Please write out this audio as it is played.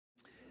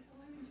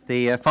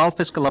The fall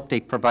fiscal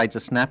update provides a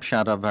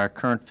snapshot of our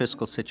current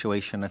fiscal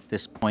situation at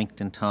this point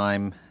in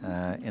time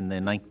in the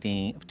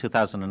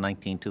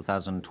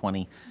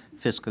 2019-2020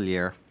 fiscal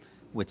year,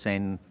 which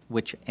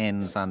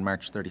ends on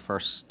March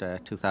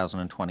 31st,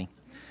 2020.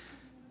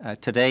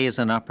 Today is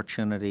an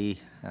opportunity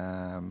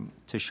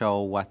to show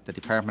what the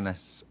Department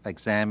has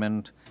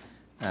examined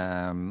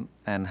and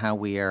how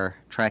we are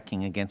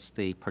tracking against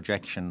the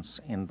projections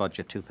in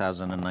Budget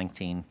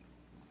 2019.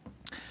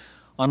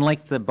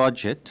 Unlike the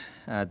budget,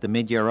 the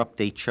mid-year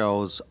update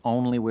shows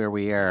only where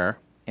we are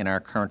in our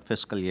current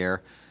fiscal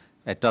year.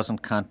 It doesn't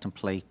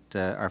contemplate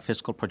our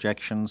fiscal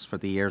projections for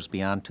the years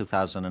beyond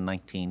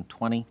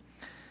 2019-20.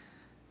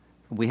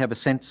 We have a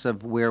sense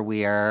of where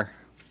we are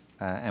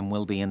and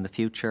will be in the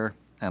future,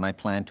 and I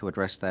plan to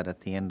address that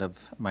at the end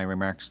of my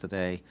remarks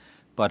today.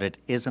 But it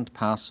isn't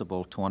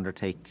possible to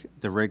undertake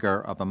the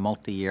rigor of a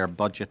multi-year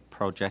budget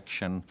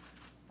projection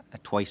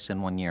twice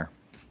in 1 year.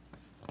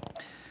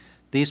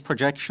 These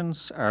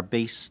projections are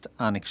based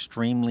on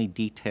extremely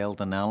detailed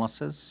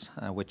analysis,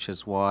 which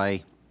is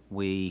why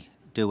we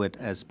do it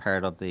as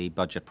part of the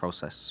budget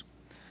process.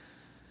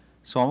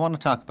 So I want to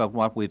talk about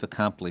what we've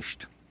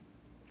accomplished.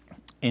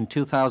 In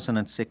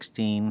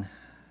 2016,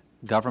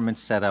 government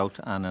set out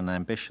on an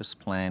ambitious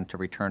plan to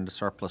return to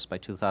surplus by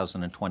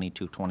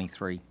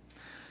 2022-23.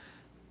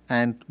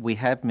 And we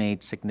have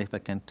made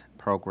significant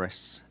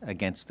progress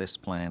against this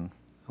plan.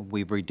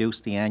 We've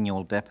reduced the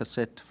annual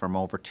deficit from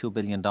over $2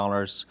 billion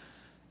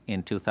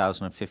in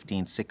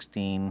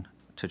 2015-16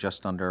 to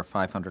just under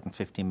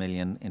 $550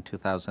 million in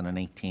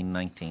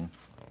 2018-19.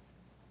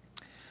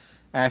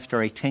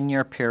 After a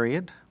 10-year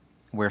period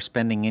where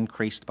spending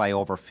increased by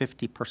over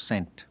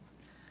 50%,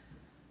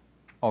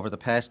 over the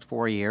past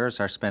 4 years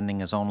our spending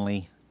has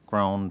only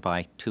grown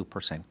by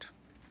 2%.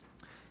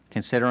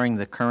 Considering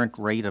the current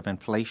rate of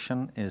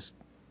inflation is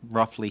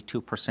roughly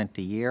 2%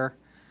 a year,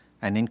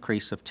 an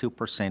increase of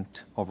 2%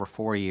 over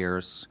 4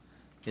 years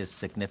is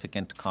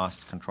significant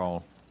cost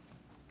control.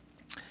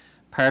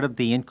 Part of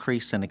the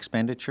increase in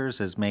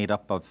expenditures is made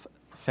up of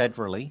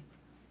federally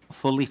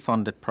fully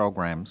funded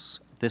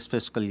programs. This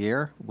fiscal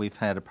year, we've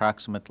had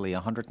approximately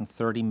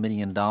 $130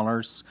 million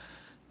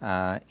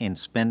in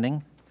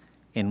spending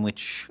in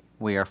which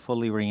we are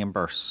fully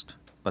reimbursed,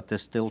 but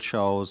this still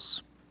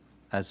shows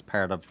as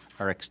part of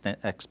our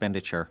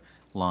expenditure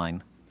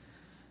line.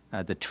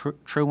 The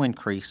true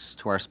increase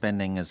to our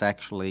spending is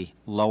actually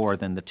lower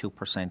than the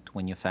 2%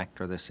 when you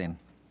factor this in.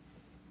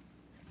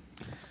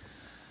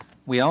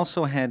 We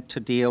also had to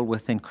deal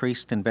with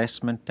increased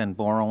investment and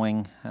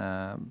borrowing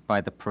by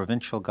the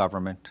provincial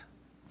government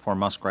for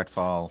Muskrat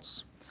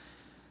Falls.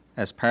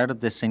 As part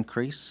of this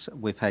increase,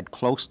 we've had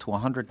close to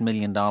 $100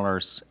 million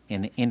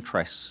in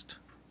interest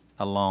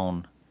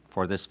alone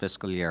for this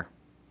fiscal year.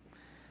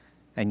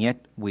 And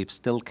yet we've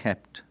still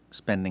kept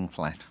spending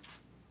flat.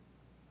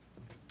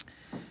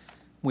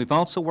 We've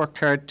also worked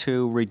hard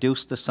to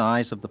reduce the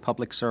size of the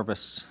public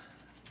service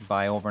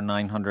by over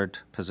 900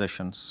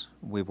 positions.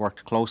 We've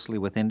worked closely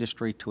with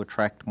industry to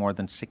attract more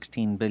than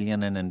 $16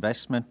 billion in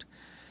investment,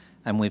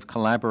 and we've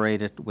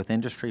collaborated with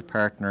industry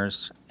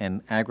partners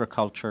in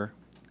agriculture,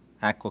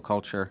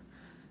 aquaculture,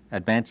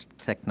 advanced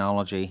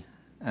technology,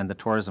 and the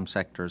tourism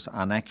sectors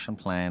on action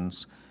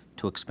plans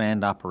to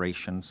expand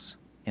operations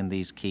in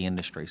these key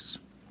industries.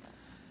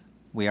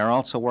 We are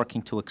also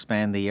working to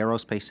expand the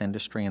aerospace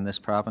industry in this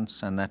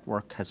province, and that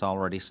work has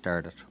already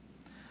started.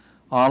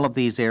 All of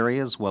these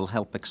areas will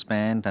help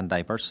expand and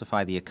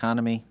diversify the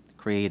economy,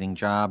 creating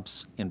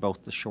jobs in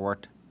both the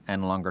short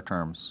and longer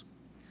terms.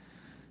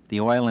 The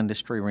oil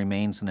industry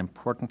remains an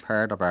important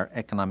part of our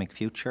economic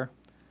future,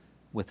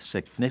 with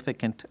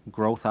significant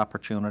growth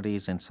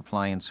opportunities in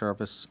supply and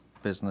service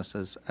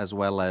businesses as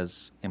well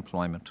as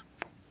employment.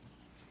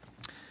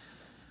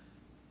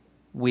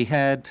 We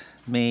had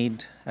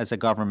made, as a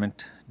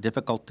government,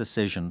 difficult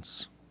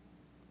decisions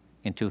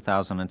in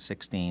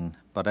 2016,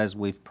 but as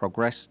we've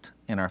progressed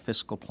in our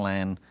fiscal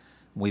plan,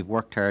 we've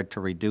worked hard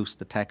to reduce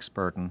the tax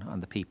burden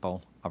on the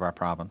people of our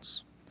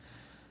province.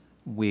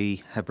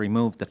 We have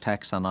removed the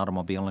tax on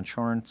automobile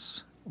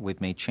insurance, we've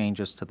made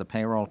changes to the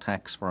payroll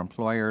tax for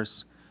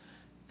employers,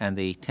 and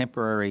the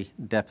temporary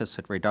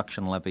deficit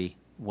reduction levy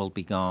will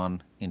be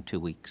gone in 2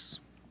 weeks.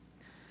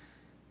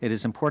 It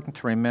is important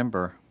to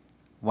remember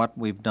what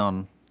we've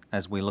done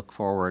as we look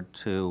forward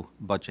to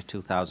Budget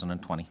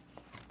 2020.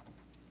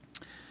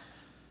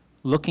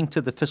 Looking to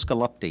the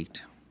fiscal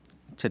update,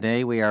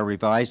 today we are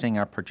revising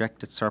our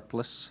projected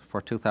surplus for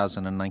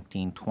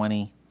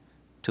 2019-20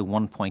 to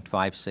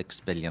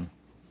 $1.56 billion.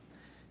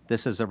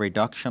 This is a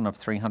reduction of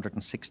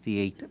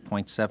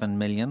 $368.7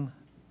 million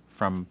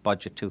from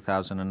Budget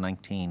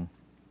 2019.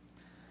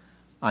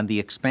 On the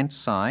expense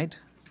side,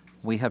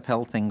 we have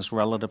held things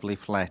relatively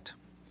flat,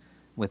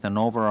 with an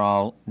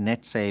overall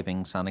net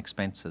savings on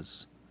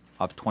expenses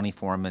of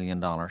 $24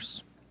 million.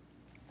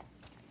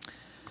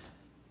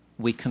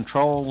 We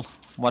control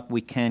what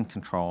we can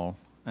control,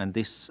 and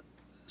this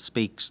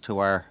speaks to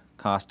our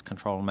cost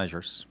control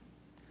measures.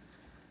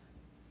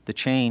 The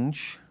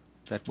change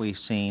that we've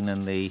seen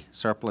in the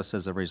surplus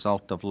is a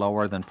result of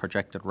lower than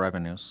projected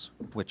revenues,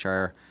 which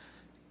are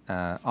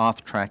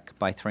off track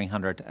by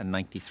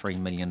 $393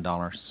 million.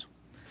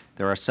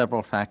 There are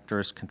several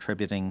factors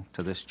contributing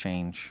to this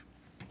change.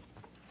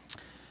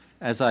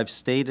 As I've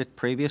stated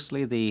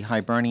previously, the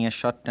Hibernia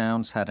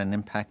shutdowns had an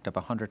impact of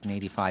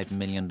 $185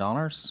 million.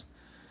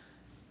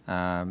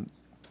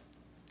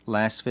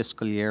 Last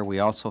fiscal year, we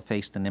also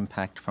faced an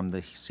impact from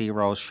the Sea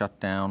Rose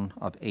shutdown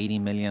of $80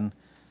 million,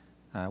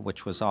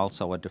 which was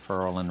also a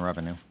deferral in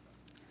revenue.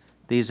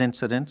 These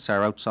incidents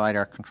are outside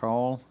our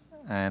control,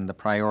 and the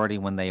priority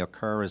when they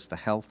occur is the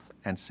health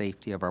and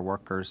safety of our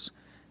workers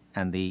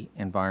and the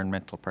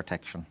environmental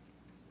protection.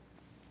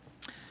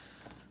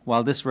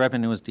 While this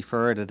revenue is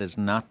deferred, it is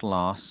not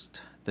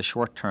lost. The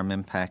short-term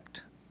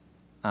impact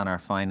on our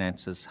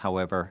finances,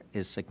 however,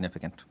 is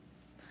significant.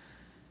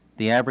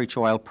 The average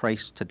oil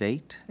price to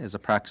date is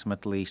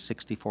approximately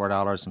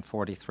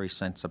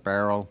 $64.43 a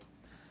barrel,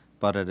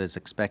 but it is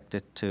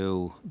expected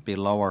to be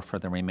lower for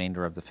the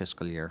remainder of the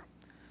fiscal year.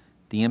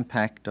 The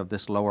impact of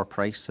this lower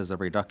price is a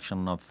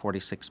reduction of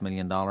 $46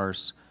 million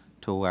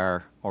to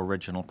our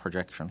original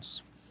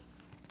projections.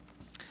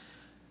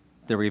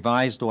 The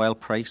revised oil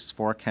price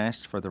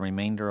forecast for the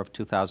remainder of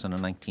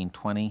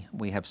 2019-20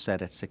 we have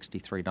set at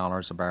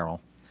 $63 a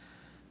barrel.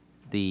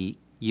 The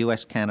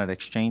U.S.-Canada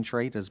exchange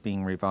rate is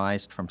being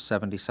revised from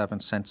 77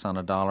 cents on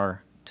a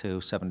dollar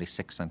to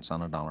 76 cents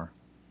on a dollar.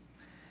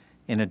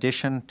 In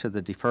addition to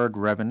the deferred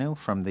revenue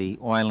from the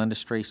oil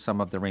industry,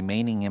 some of the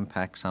remaining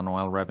impacts on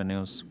oil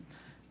revenues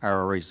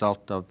are a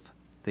result of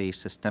the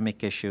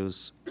systemic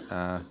issues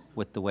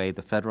with the way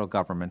the federal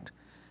government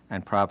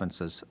and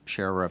provinces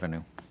share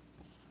revenue.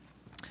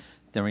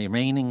 The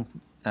remaining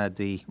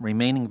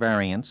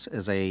variance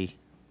is a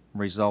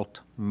result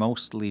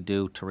mostly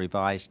due to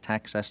revised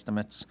tax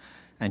estimates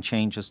and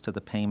changes to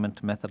the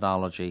payment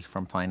methodology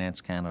from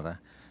Finance Canada,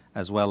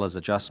 as well as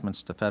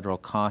adjustments to federal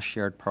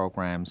cost-shared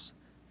programs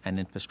and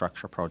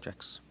infrastructure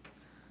projects.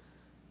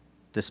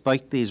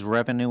 Despite these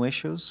revenue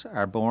issues,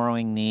 our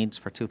borrowing needs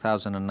for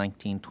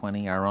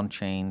 2019-20 are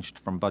unchanged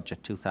from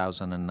budget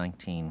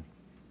 2019.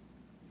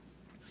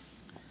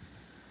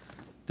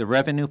 The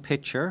revenue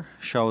picture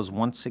shows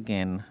once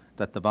again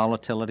that the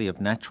volatility of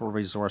natural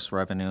resource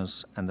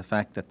revenues and the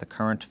fact that the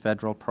current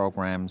federal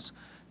programs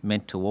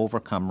meant to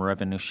overcome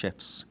revenue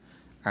shifts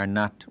are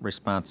not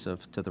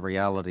responsive to the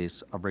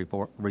realities of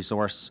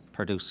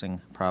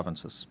resource-producing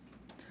provinces.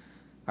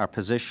 Our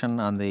position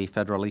on the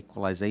federal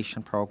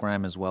equalization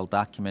program is well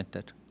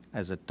documented,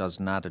 as it does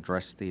not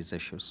address these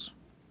issues.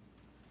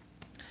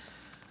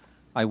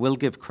 I will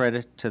give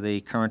credit to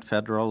the current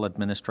federal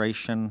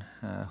administration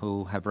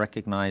who have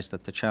recognized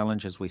that the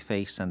challenges we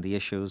face and the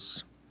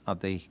issues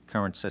of the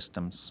current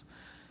systems.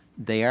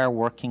 They are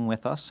working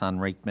with us on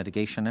rate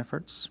mitigation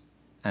efforts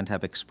and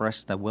have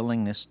expressed a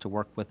willingness to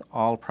work with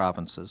all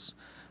provinces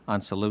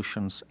on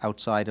solutions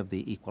outside of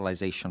the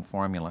equalization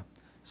formula,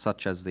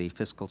 such as the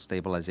Fiscal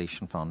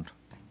Stabilization Fund.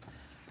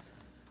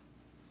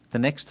 The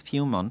next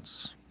few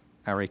months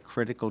are a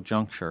critical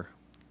juncture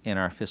in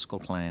our fiscal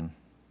plan.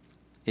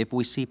 If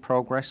we see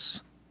progress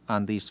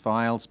on these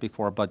files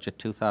before Budget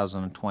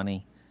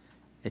 2020,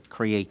 it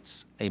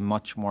creates a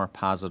much more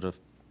positive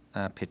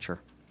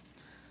picture.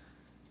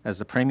 As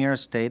the Premier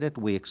stated,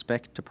 we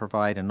expect to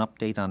provide an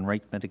update on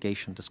rate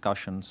mitigation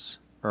discussions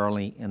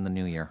early in the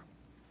new year.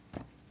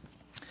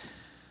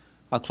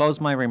 I'll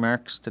close my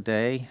remarks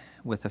today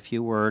with a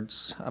few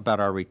words about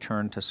our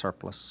return to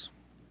surplus.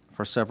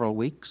 For several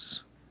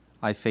weeks,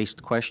 I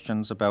faced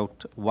questions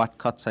about what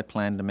cuts I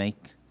plan to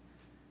make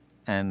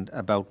and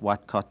about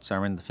what cuts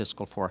are in the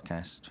fiscal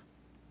forecast.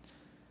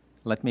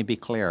 Let me be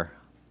clear,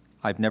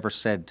 I've never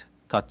said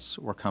cuts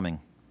were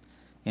coming.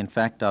 In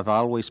fact, I've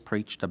always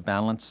preached a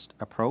balanced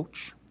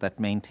approach that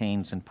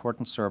maintains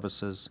important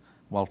services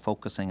while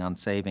focusing on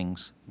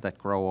savings that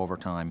grow over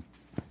time.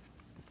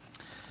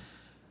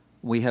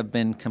 We have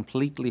been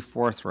completely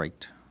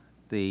forthright.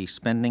 The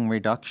spending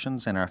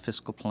reductions in our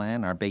fiscal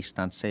plan are based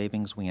on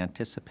savings we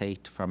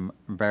anticipate from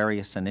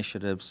various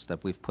initiatives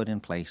that we've put in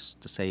place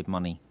to save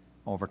money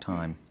over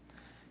time.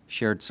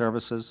 Shared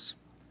services,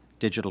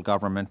 digital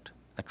government,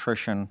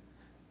 attrition,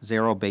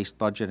 zero-based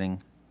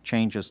budgeting,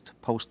 changes to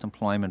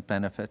post-employment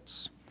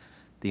benefits,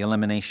 the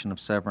elimination of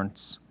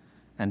severance,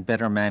 and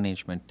better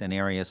management in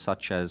areas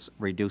such as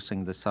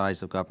reducing the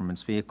size of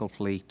government's vehicle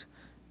fleet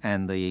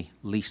and the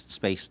leased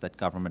space that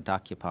government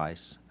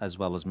occupies, as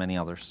well as many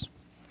others.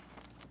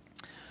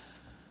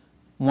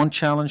 One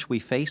challenge we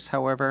face,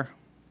 however,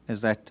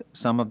 is that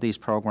some of these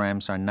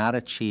programs are not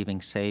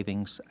achieving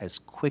savings as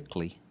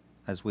quickly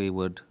as we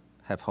would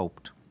have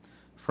hoped.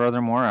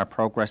 Furthermore, our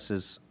progress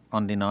is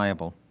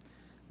undeniable.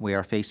 We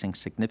are facing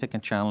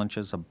significant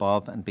challenges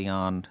above and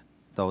beyond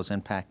those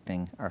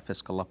impacting our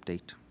fiscal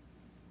update.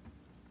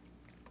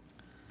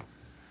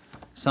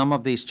 Some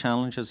of these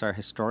challenges are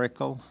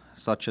historical,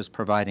 such as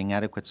providing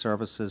adequate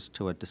services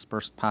to a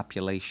dispersed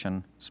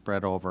population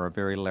spread over a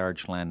very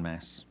large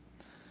landmass.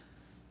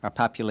 Our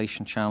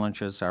population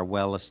challenges are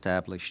well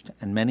established,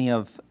 and many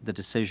of the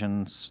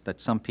decisions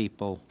that some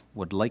people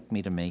would like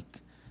me to make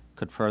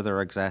could further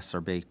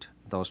exacerbate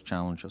those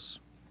challenges.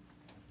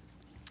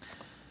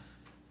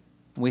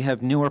 We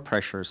have newer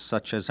pressures,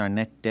 such as our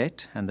net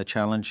debt and the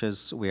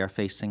challenges we are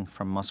facing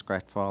from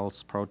Muskrat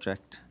Falls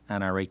project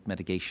and our rate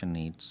mitigation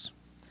needs.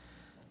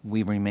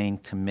 We remain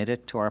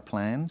committed to our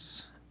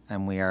plans,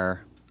 and we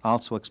are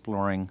also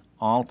exploring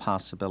all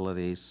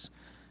possibilities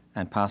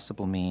and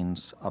possible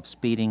means of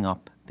speeding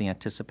up the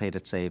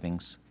anticipated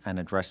savings and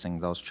addressing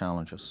those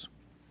challenges.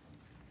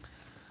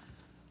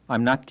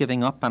 I'm not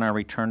giving up on our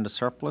return to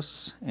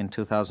surplus in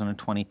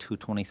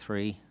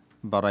 2022-23,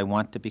 but I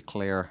want to be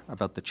clear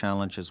about the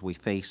challenges we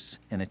face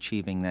in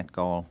achieving that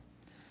goal.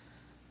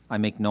 I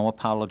make no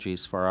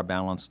apologies for our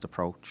balanced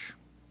approach.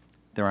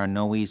 There are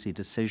no easy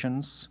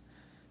decisions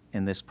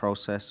in this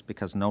process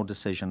because no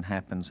decision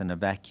happens in a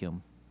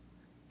vacuum,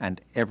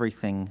 and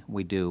everything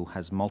we do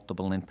has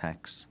multiple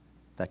impacts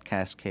that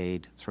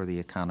cascade through the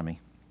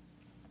economy.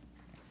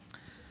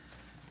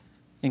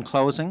 In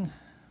closing,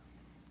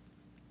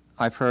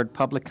 I've heard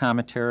public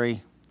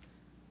commentary,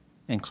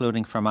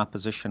 including from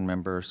opposition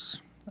members.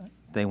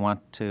 They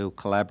want to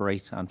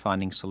collaborate on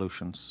finding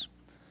solutions.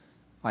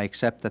 I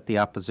accept that the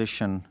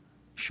opposition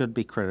should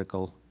be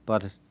critical,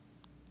 but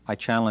I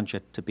challenge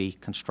it to be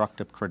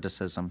constructive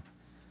criticism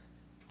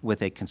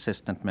with a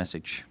consistent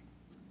message.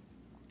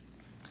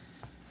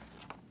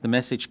 The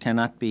message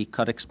cannot be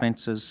cut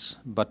expenses,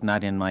 but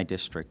not in my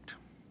district.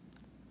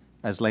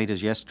 As late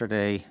as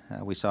yesterday,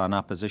 we saw an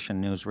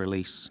opposition news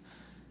release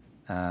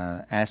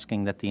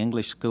asking that the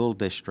English school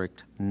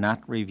district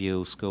not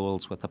review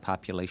schools with a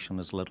population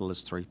as little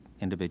as 3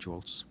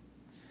 individuals.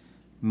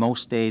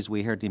 Most days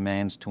we hear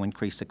demands to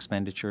increase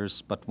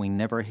expenditures, but we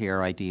never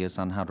hear ideas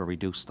on how to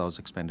reduce those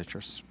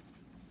expenditures.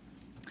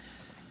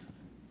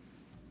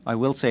 I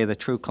will say that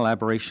true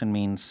collaboration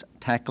means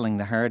tackling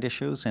the hard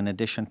issues in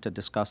addition to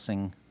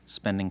discussing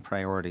spending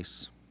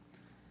priorities.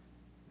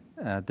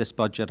 This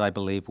budget, I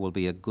believe, will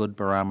be a good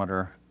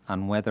barometer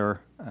on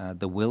whether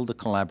the will to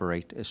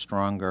collaborate is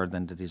stronger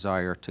than the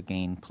desire to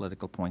gain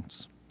political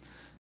points.